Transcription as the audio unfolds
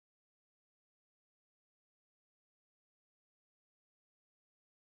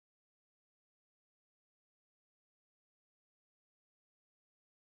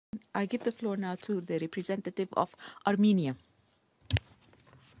I give the floor now to the representative of Armenia.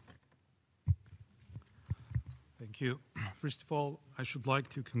 Thank you. First of all, I should like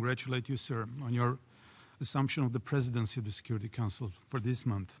to congratulate you, sir, on your assumption of the presidency of the Security Council for this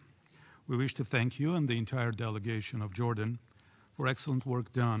month. We wish to thank you and the entire delegation of Jordan for excellent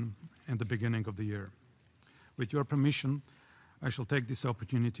work done in the beginning of the year. With your permission, I shall take this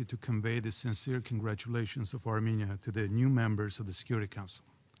opportunity to convey the sincere congratulations of Armenia to the new members of the Security Council.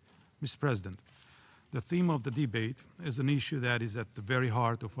 Mr. President, the theme of the debate is an issue that is at the very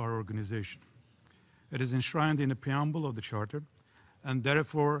heart of our organization. It is enshrined in the preamble of the Charter, and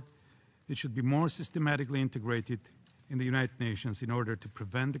therefore it should be more systematically integrated in the United Nations in order to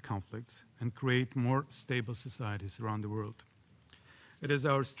prevent the conflicts and create more stable societies around the world. It is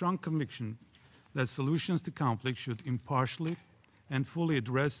our strong conviction that solutions to conflict should impartially and fully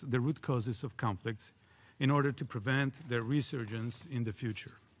address the root causes of conflicts in order to prevent their resurgence in the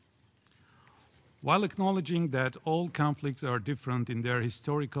future. While acknowledging that all conflicts are different in their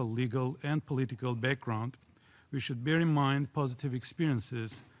historical, legal, and political background, we should bear in mind positive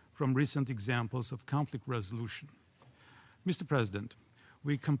experiences from recent examples of conflict resolution. Mr. President,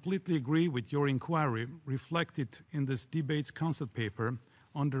 we completely agree with your inquiry reflected in this debate's concept paper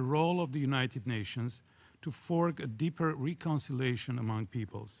on the role of the United Nations to forge a deeper reconciliation among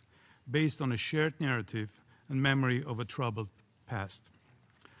peoples based on a shared narrative and memory of a troubled past.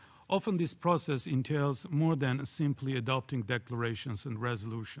 Often this process entails more than simply adopting declarations and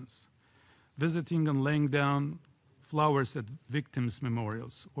resolutions. Visiting and laying down flowers at victims'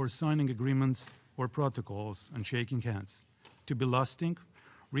 memorials, or signing agreements or protocols and shaking hands. To be lasting,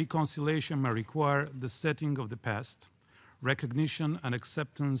 reconciliation may require the setting of the past, recognition and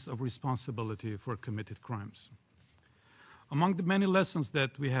acceptance of responsibility for committed crimes. Among the many lessons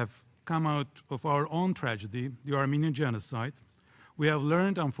that we have come out of our own tragedy, the Armenian genocide, we have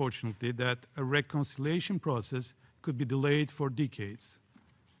learned, unfortunately, that a reconciliation process could be delayed for decades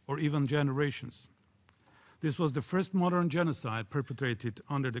or even generations. This was the first modern genocide perpetrated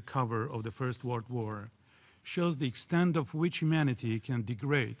under the cover of the First World War, shows the extent of which humanity can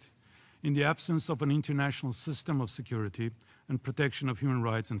degrade in the absence of an international system of security and protection of human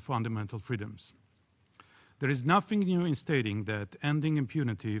rights and fundamental freedoms. There is nothing new in stating that ending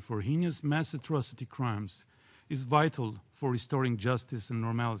impunity for heinous mass atrocity crimes is vital for restoring justice and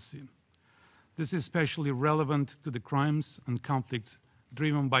normalcy. This is especially relevant to the crimes and conflicts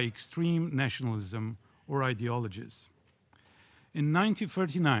driven by extreme nationalism or ideologies. In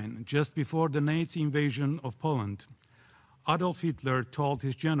 1939, just before the Nazi invasion of Poland, Adolf Hitler told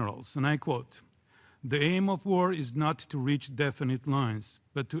his generals, and I quote, "The aim of war is not to reach definite lines,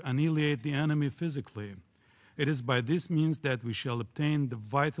 but to annihilate the enemy physically. It is by this means that we shall obtain the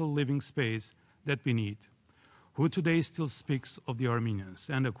vital living space that we need." Who today still speaks of the Armenians,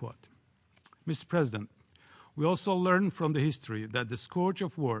 end of quote. Mr. President, we also learn from the history that the scourge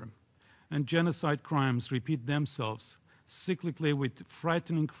of war and genocide crimes repeat themselves cyclically with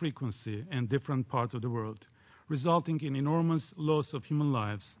frightening frequency in different parts of the world, resulting in enormous loss of human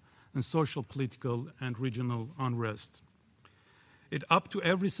lives and social, political, and regional unrest. It's up to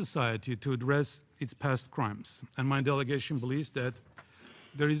every society to address its past crimes, and my delegation believes that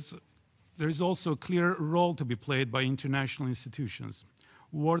there is also a clear role to be played by international institutions,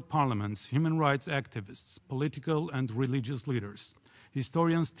 world parliaments, human rights activists, political and religious leaders,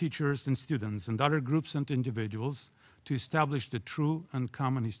 historians, teachers, and students, and other groups and individuals to establish the true and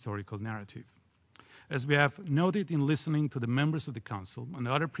common historical narrative. As we have noted in listening to the members of the Council and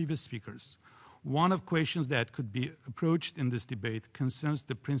other previous speakers, one of the questions that could be approached in this debate concerns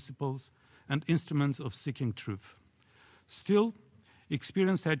the principles and instruments of seeking truth. Still,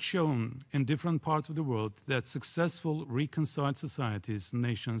 experience had shown in different parts of the world that successful reconciled societies and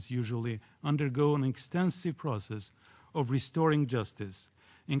nations usually undergo an extensive process of restoring justice,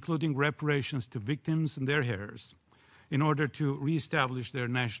 including reparations to victims and their heirs, in order to reestablish their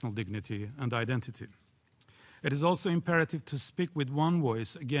national dignity and identity. It is also imperative to speak with one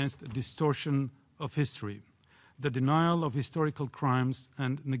voice against distortion of history, the denial of historical crimes,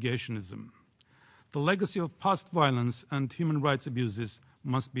 and negationism. The legacy of past violence and human rights abuses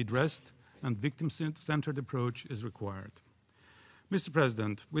must be addressed, and victim-centered approach is required. Mr.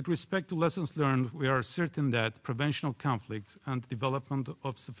 President, with respect to lessons learned, we are certain that prevention of conflicts and development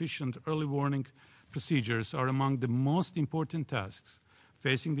of sufficient early warning procedures are among the most important tasks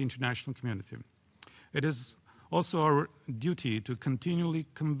facing the international community. It is also our duty to continually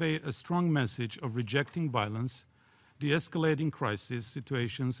convey a strong message of rejecting violence, de-escalating crisis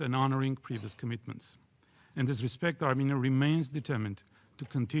situations, and honoring previous commitments. In this respect, Armenia remains determined to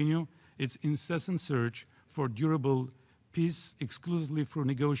continue its incessant search for durable peace exclusively through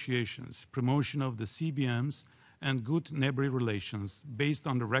negotiations, promotion of the CBMs, and good neighborly relations based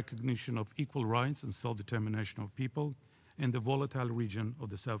on the recognition of equal rights and self-determination of people in the volatile region of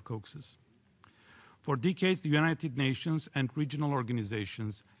the South Caucasus. For decades, the United Nations and regional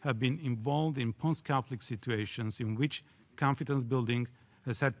organizations have been involved in post-conflict situations in which confidence building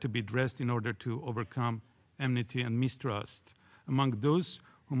has had to be addressed in order to overcome enmity and mistrust among those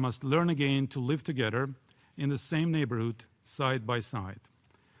who must learn again to live together in the same neighborhood side by side.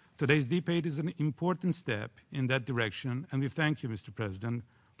 Today's debate is an important step in that direction, and we thank you, Mr. President,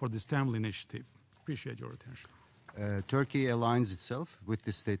 for this timely initiative. Appreciate your attention. Turkey aligns itself with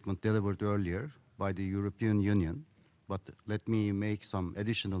the statement delivered earlier by the European Union, but let me make some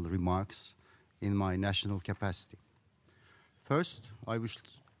additional remarks in my national capacity. First, I wish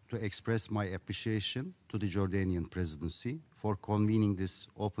to express my appreciation to the Jordanian presidency for convening this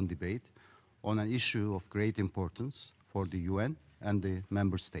open debate on an issue of great importance for the UN and the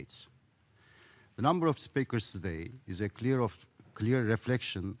member states. The number of speakers today is a clear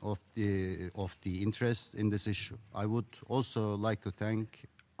reflection of the interest in this issue. I would also like to thank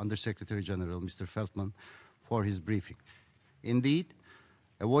Undersecretary General Mr. Feldman for his briefing. Indeed,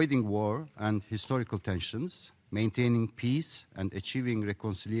 avoiding war and historical tensions, maintaining peace and achieving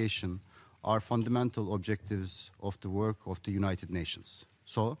reconciliation are fundamental objectives of the work of the United Nations.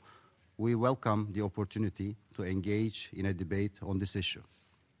 So, we welcome the opportunity to engage in a debate on this issue.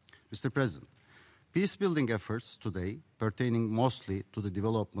 Mr. President, peace-building efforts today, pertaining mostly to the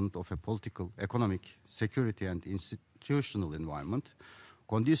development of a political, economic, security, and institutional environment,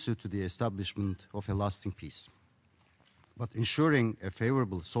 conducive to the establishment of a lasting peace. But ensuring a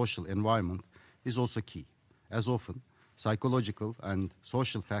favorable social environment is also key. As often, psychological and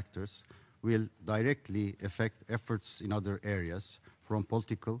social factors will directly affect efforts in other areas, from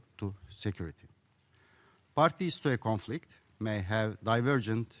political to security. Parties to a conflict may have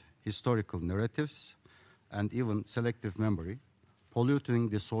divergent historical narratives and even selective memory, polluting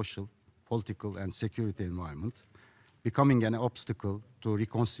the social, political, and security environment, becoming an obstacle to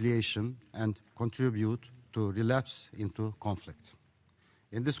reconciliation and contribute to relapse into conflict.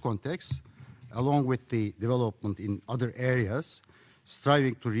 In this context, along with the development in other areas,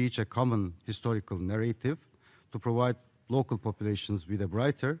 striving to reach a common historical narrative to provide local populations with a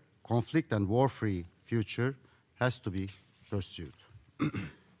brighter, conflict and war-free future has to be pursued.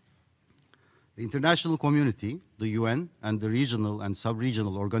 The international community, the UN, and the regional and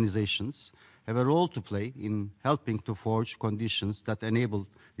sub-regional organizations have a role to play in helping to forge conditions that enable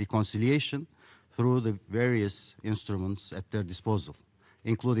reconciliation through the various instruments at their disposal,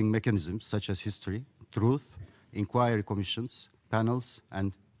 including mechanisms such as history, truth, inquiry commissions, panels,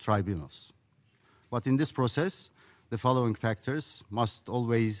 and tribunals. But in this process, the following factors must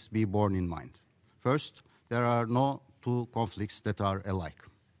always be borne in mind. First, there are no two conflicts that are alike.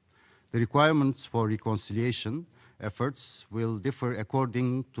 The requirements for reconciliation efforts will differ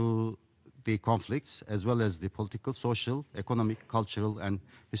according to the conflicts, as well as the political, social, economic, cultural, and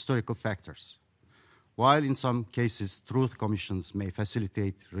historical factors. While in some cases truth commissions may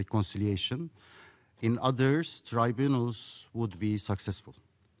facilitate reconciliation, in others tribunals would be successful.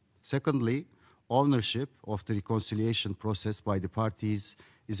 Secondly, ownership of the reconciliation process by the parties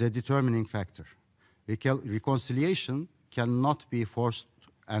is a determining factor. Reconciliation cannot be forced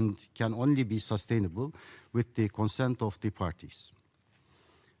and can only be sustainable with the consent of the parties.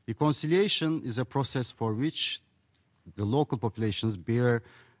 Reconciliation is a process for which the local populations bear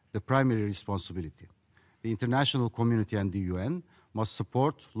the primary responsibility. The international community and the UN must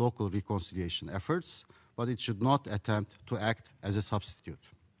support local reconciliation efforts, but it should not attempt to act as a substitute.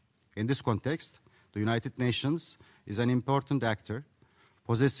 In this context, the United Nations is an important actor,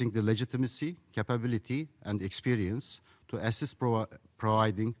 possessing the legitimacy, capability, and experience to assist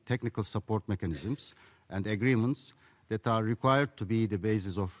providing technical support mechanisms and agreements that are required to be the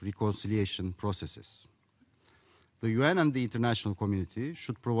basis of reconciliation processes. The UN and the international community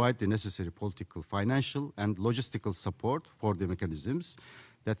should provide the necessary political, financial, and logistical support for the mechanisms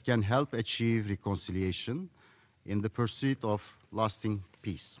that can help achieve reconciliation in the pursuit of lasting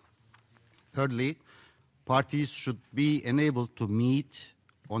peace. Thirdly, parties should be enabled to meet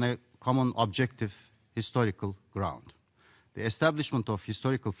on a common objective historical ground. The establishment of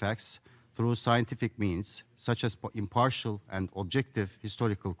historical facts through scientific means, such as impartial and objective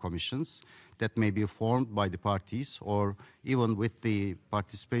historical commissions that may be formed by the parties or even with the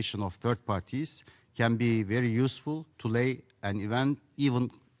participation of third parties, can be very useful to lay an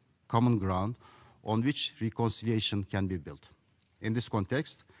even common ground on which reconciliation can be built. In this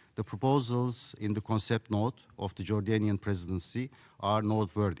context, the proposals in the concept note of the Jordanian presidency are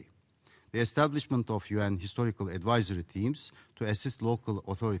noteworthy. The establishment of UN historical advisory teams to assist local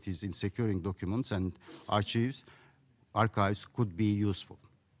authorities in securing documents and archives could be useful.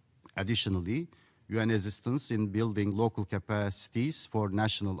 Additionally, UN assistance in building local capacities for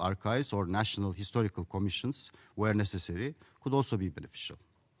national archives or national historical commissions, where necessary, could also be beneficial.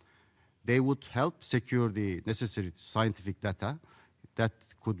 They would help secure the necessary scientific data that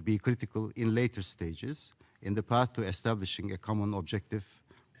could be critical in later stages in the path to establishing a common objective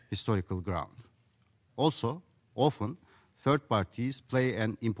historical ground. Also, often, third parties play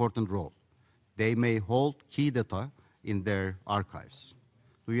an important role. They may hold key data in their archives.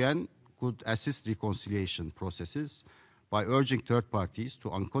 The UN could assist reconciliation processes by urging third parties to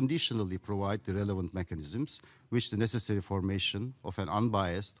unconditionally provide the relevant mechanisms which the necessary formation of an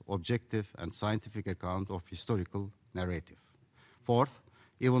unbiased, objective, and scientific account of historical narrative. Fourth,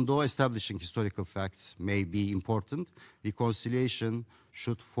 even though establishing historical facts may be important, reconciliation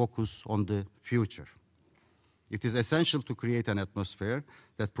should focus on the future. It is essential to create an atmosphere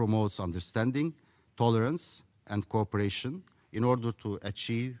that promotes understanding, tolerance, and cooperation in order to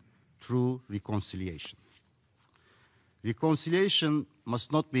achieve true reconciliation. Reconciliation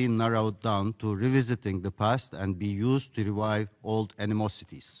must not be narrowed down to revisiting the past and be used to revive old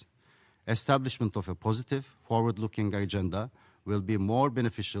animosities. Establishment of a positive, forward-looking agenda will be more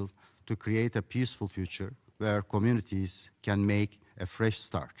beneficial to create a peaceful future where communities can make a fresh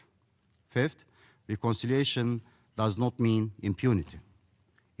start. Fifth, reconciliation does not mean impunity.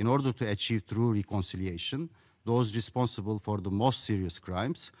 In order to achieve true reconciliation, those responsible for the most serious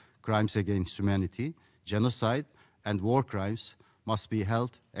crimes, crimes against humanity, genocide, and war crimes must be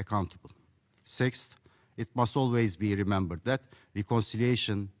held accountable. Sixth, it must always be remembered that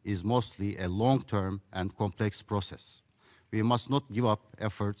reconciliation is mostly a long-term and complex process. We must not give up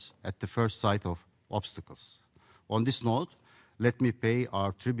efforts at the first sight of obstacles. On this note, let me pay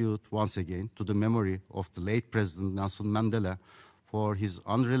our tribute once again to the memory of the late President Nelson Mandela for his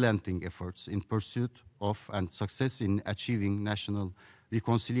unrelenting efforts in pursuit of and success in achieving national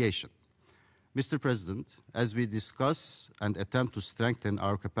reconciliation. Mr. President, as we discuss and attempt to strengthen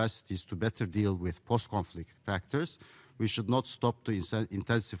our capacities to better deal with post-conflict factors, we should not stop to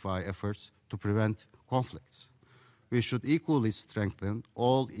intensify efforts to prevent conflicts. We should equally strengthen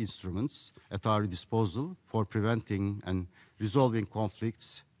all instruments at our disposal for preventing and resolving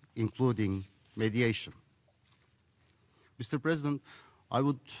conflicts, including mediation. Mr. President, I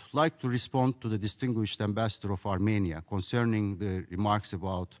would like to respond to the distinguished ambassador of Armenia concerning the remarks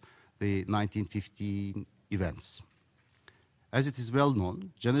about the 1915 events. As it is well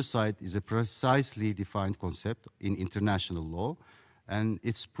known, genocide is a precisely defined concept in international law, and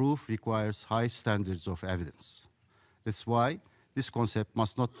its proof requires high standards of evidence. That's why this concept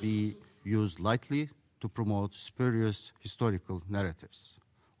must not be used lightly to promote spurious historical narratives.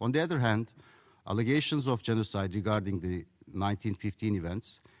 On the other hand, allegations of genocide regarding the 1915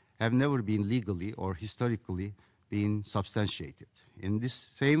 events have never been legally or historically been substantiated. In this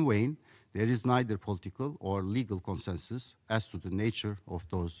same vein, there is neither political or legal consensus as to the nature of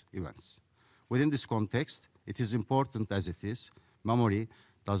those events. Within this context, it is important as it is, memory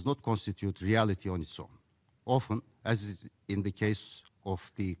does not constitute reality on its own. Often, as is in the case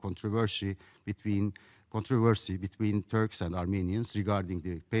of the controversy between Turks and Armenians regarding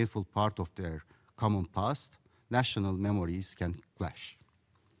the painful part of their common past, national memories can clash.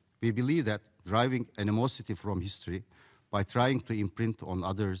 We believe that driving animosity from history by trying to imprint on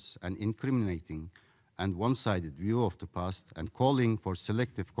others an incriminating and one-sided view of the past and calling for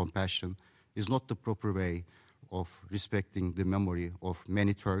selective compassion is not the proper way of respecting the memory of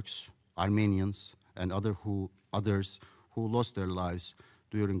many Turks, Armenians, and others who lost their lives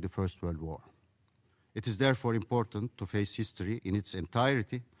during the First World War. It is therefore important to face history in its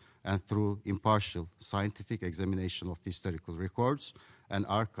entirety and through impartial scientific examination of the historical records and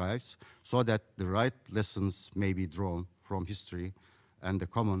archives so that the right lessons may be drawn from history and the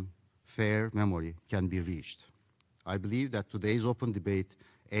common fair memory can be reached. I believe that today's open debate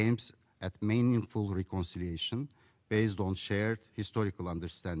aims at meaningful reconciliation based on shared historical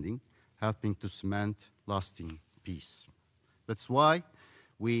understanding, helping to cement lasting peace. That's why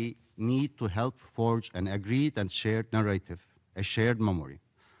we need to help forge an agreed and shared narrative, a shared memory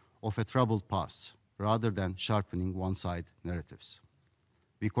of a troubled past, rather than sharpening one-side narratives.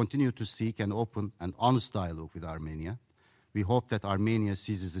 We continue to seek an open and honest dialogue with Armenia. We hope that Armenia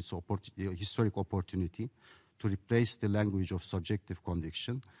seizes its historic opportunity to replace the language of subjective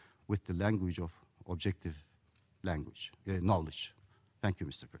conviction with the language of objective knowledge. Thank you,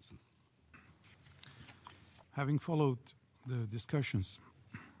 Mr. President. Having followed the discussions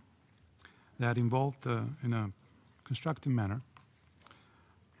that involved in a constructive manner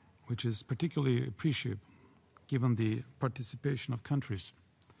which is particularly appreciable given the participation of countries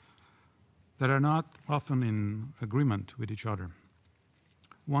that are not often in agreement with each other.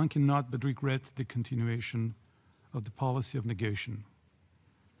 One cannot but regret the continuation of the policy of negation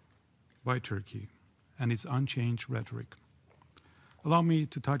by Turkey and its unchanged rhetoric. Allow me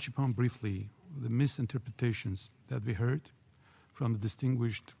to touch upon briefly the misinterpretations that we heard from the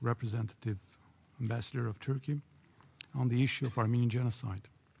distinguished representative ambassador of Turkey on the issue of Armenian genocide.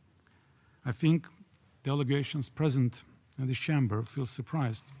 I think delegations present in this chamber feel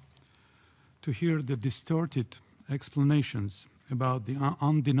surprised to hear the distorted explanations about the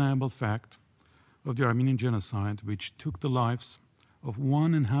undeniable fact of the Armenian genocide, which took the lives of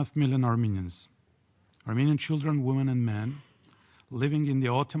 1.5 million Armenians, Armenian children, women, and men, living in the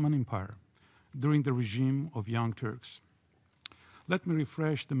Ottoman Empire during the regime of Young Turks. Let me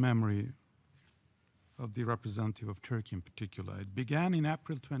refresh the memory of the representative of Turkey in particular. It began in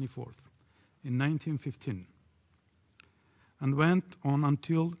April 24th, in 1915, and went on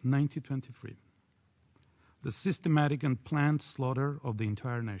until 1923. The systematic and planned slaughter of the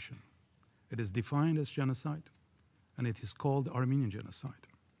entire nation. It is defined as genocide, and it is called Armenian genocide.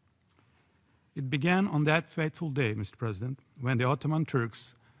 It began on that fateful day, Mr. President, when the Ottoman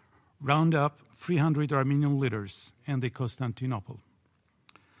Turks round up 300 Armenian leaders in the Constantinople.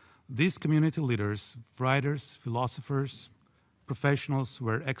 These community leaders, writers, philosophers, professionals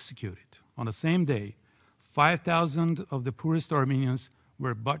were executed. On the same day, 5,000 of the poorest Armenians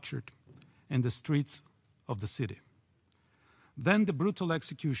were butchered in the streets of the city. Then the brutal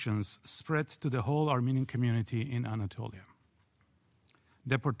executions spread to the whole Armenian community in Anatolia.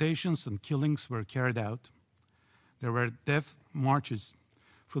 Deportations and killings were carried out. There were death marches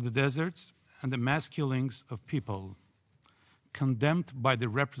through the deserts and the mass killings of people condemned by the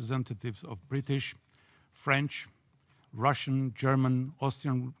representatives of British, French, Russian, German,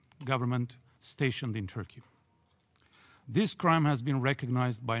 Austrian government stationed in Turkey. This crime has been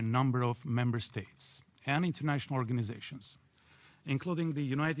recognized by a number of member states and international organizations, including the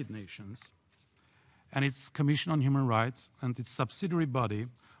United Nations and its Commission on Human Rights and its subsidiary body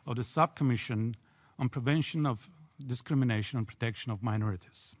of the Subcommission on Prevention of Discrimination and Protection of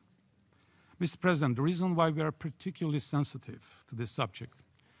Minorities. Mr. President, the reason why we are particularly sensitive to this subject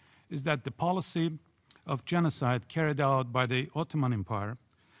is that the policy of genocide carried out by the Ottoman Empire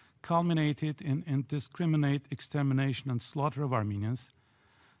culminated in indiscriminate extermination and slaughter of Armenians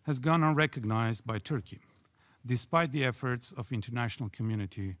has gone unrecognized by Turkey, despite the efforts of the international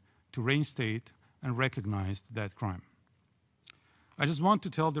community to reinstate and recognize that crime. I just want to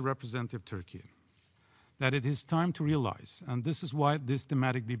tell the representative of Turkey that it is time to realize, and this is why this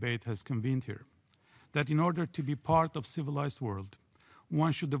thematic debate has convened here, that in order to be part of civilized world,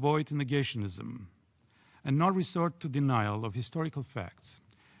 one should avoid negationism and not resort to denial of historical facts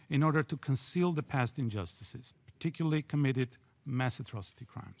in order to conceal the past injustices, particularly committed mass atrocity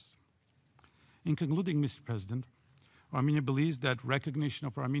crimes. In concluding, Mr. President, Armenia believes that recognition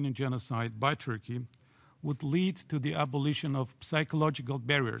of Armenian genocide by Turkey would lead to the abolition of psychological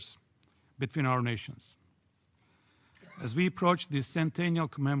barriers between our nations. As we approach the centennial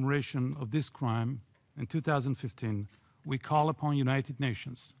commemoration of this crime in 2015, we call upon United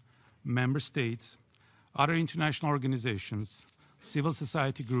Nations, member states, other international organizations, civil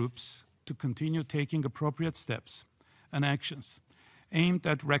society groups to continue taking appropriate steps and actions aimed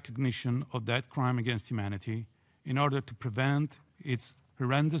at recognition of that crime against humanity in order to prevent its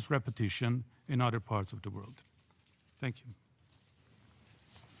horrendous repetition in other parts of the world. Thank you.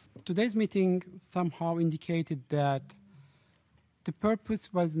 Today's meeting somehow indicated that the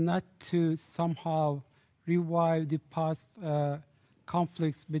purpose was not to somehow revive the past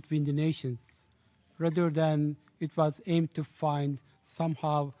conflicts between the nations, rather than it was aimed to find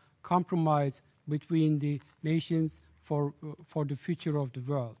somehow compromise between the nations for the future of the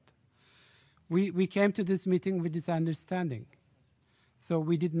world. We came to this meeting with this understanding. So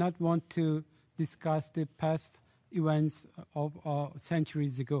we did not want to discuss the past events of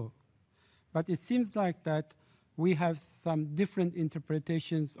centuries ago. But it seems like that we have some different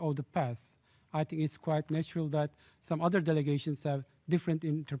interpretations of the past. I think it's quite natural that some other delegations have different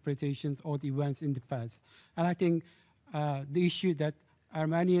interpretations of the events in the past. And I think the issue that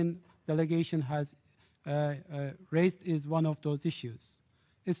Armenian delegation has raised is one of those issues.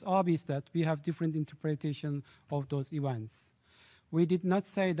 It's obvious that we have different interpretation of those events. We did not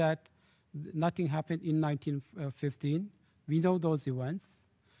say that nothing happened in 1915. We know those events,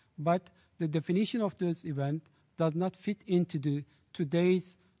 but the definition of those events does not fit into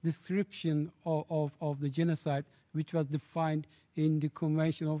today's description of the genocide, which was defined in the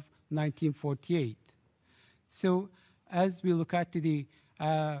Convention of 1948. So as we look at the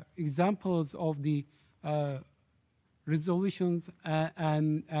examples of the resolutions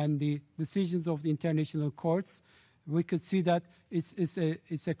and the decisions of the international courts, we could see that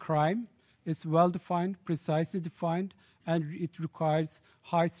it's a crime. It's well-defined, precisely defined, and it requires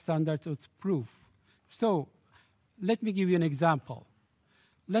high standards of proof. So let me give you an example.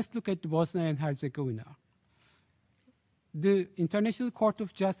 Let's look at Bosnia and Herzegovina. The International Court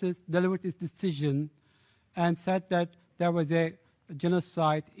of Justice delivered its decision and said that there was a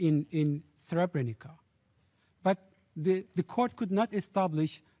genocide in Srebrenica. But the court could not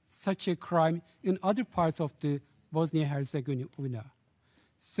establish such a crime in other parts of the Bosnia and Herzegovina.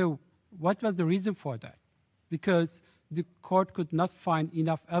 So what was the reason for that? Because the court could not find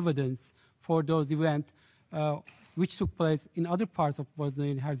enough evidence for those events which took place in other parts of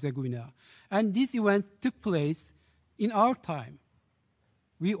Bosnia and Herzegovina. And these events took place in our time.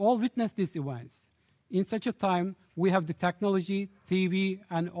 We all witnessed these events. In such a time, we have the technology, TV,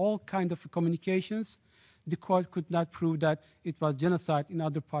 and all kinds of communications. The court could not prove that it was genocide in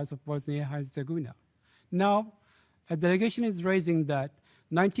other parts of Bosnia and Herzegovina. Now, a delegation is raising that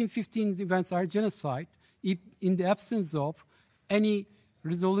 1915 events are genocide in the absence of any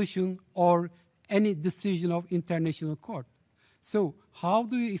resolution or any decision of international court. So how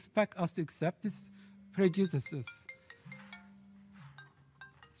do you expect us to accept these prejudices?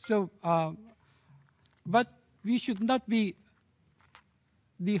 So, but we should not be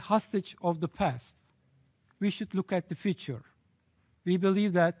the hostage of the past. We should look at the future. We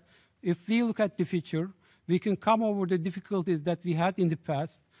believe that if we look at the future, we can come over the difficulties that we had in the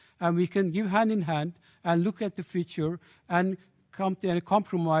past, and we can give hand in hand and look at the future and come to a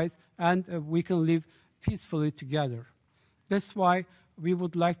compromise, and we can live peacefully together. That's why we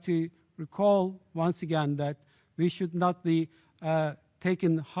would like to recall once again that we should not be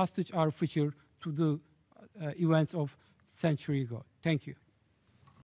taking hostage our future to the events of century ago. Thank you.